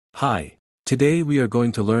Hi. Today we are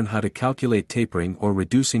going to learn how to calculate tapering or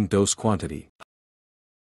reducing dose quantity.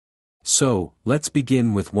 So, let's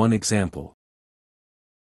begin with one example.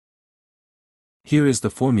 Here is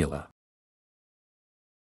the formula.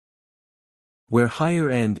 Where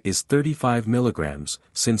higher end is 35 mg,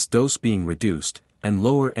 since dose being reduced, and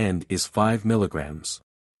lower end is 5 mg.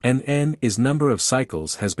 And n is number of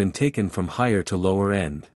cycles has been taken from higher to lower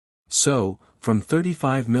end. So, from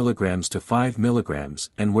 35 mg to 5 mg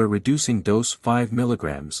and we're reducing dose 5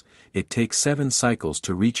 mg, it takes 7 cycles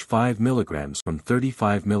to reach 5 mg from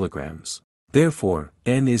 35 mg. Therefore,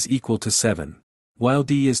 n is equal to 7. While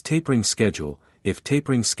d is tapering schedule, if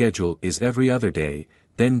tapering schedule is every other day,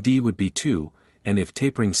 then d would be 2, and if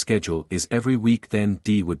tapering schedule is every week then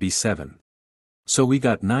d would be 7. So we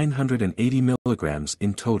got 980 mg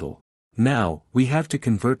in total. Now, we have to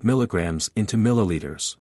convert milligrams into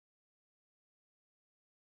milliliters.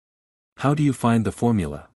 How do you find the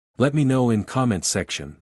formula? Let me know in comment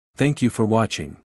section. Thank you for watching.